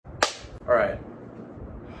Alright,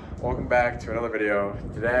 welcome back to another video.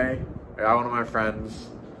 Today, I got one of my friends.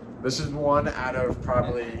 This is one out of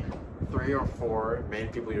probably 3 or 4 main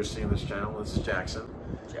people you're seeing on this channel. This is Jackson.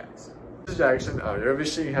 This is Jackson. You'll be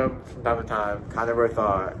seeing him from time to time, kind of with,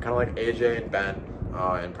 kind of like AJ and Ben,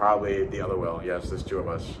 and probably the other Will. Yes, there's 2 of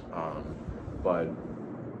us. But,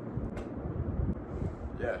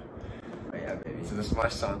 yeah. Oh yeah, baby. So this is my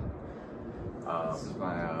son. This is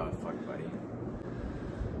my fuck buddy.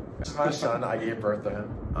 This is my son. I gave birth to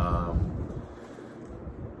him.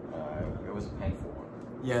 It was a painful one.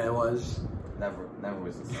 Yeah, it was. Never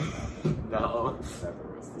was the same. No. Never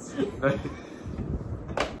was the same.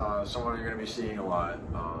 Someone you're going to be seeing a lot.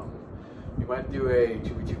 We might do a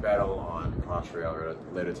 2v2 battle on Clash Royale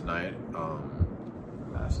later tonight.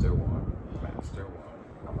 Master one.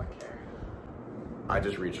 I'm a carry. I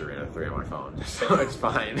just reached Arena 3 on my phone, so it's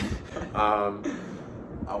fine. I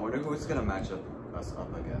wonder who's gonna match us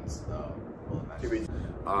up against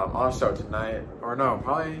Also tonight, or no,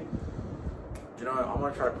 probably, you know what, I'm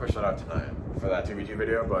going to try to push that out tonight for that 2v2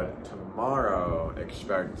 video, but tomorrow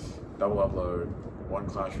expect double upload, 1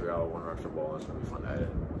 Clash Royale, 1 Retro Bowl. It's going to be fun to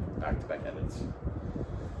edit, back-to-back edits.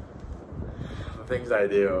 The things I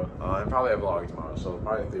do, and probably a vlog tomorrow, so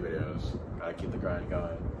probably 3 videos. Gotta keep the grind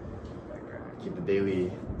going. Keep the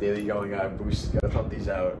daily going, gotta pump these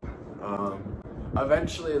out.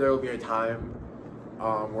 Eventually there will be a time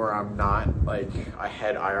where I'm not like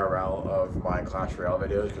ahead IRL of my Clash Royale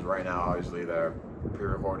videos, because right now obviously they're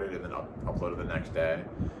pre-recorded and then uploaded the next day.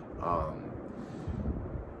 I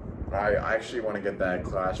actually want to get that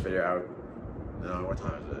Clash video out. No, what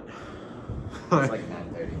time is it? It's like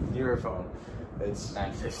 9:30. Near your phone. It's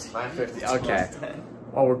 9:50. 9:50. Okay.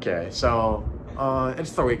 Okay. So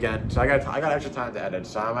it's the weekend, so I got extra time to edit.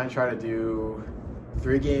 So I might try to do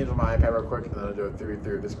 3 games on my iPad real quick, and then I'll do a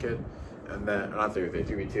 3v3 with this kid, and then not 3v3,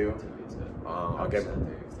 2v2. I'll get.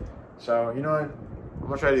 So you know what? I'm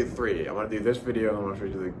gonna try to do 3. I'm gonna do this video, and I'm gonna try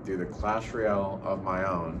to do the Clash Royale of my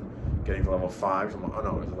own, getting to level 5. Oh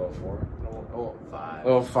no, is it level 4? Level 5.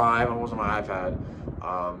 Level 5. I was on my iPad.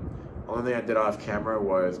 Only thing I did off camera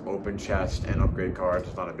was open chest and upgrade cards.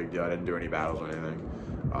 It's not a big deal. I didn't do any battles or anything.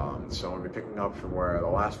 So I'm gonna be picking up from where the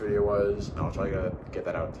last video was, and I'll try to get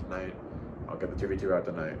that out tonight. I'll get the 2v2 out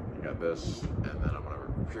tonight. You got this, and then I'm gonna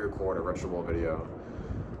pre-record a Retro Bowl video.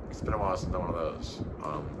 It's been a while since I've done one of those.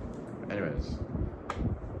 Anyways,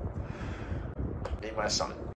 meet my son.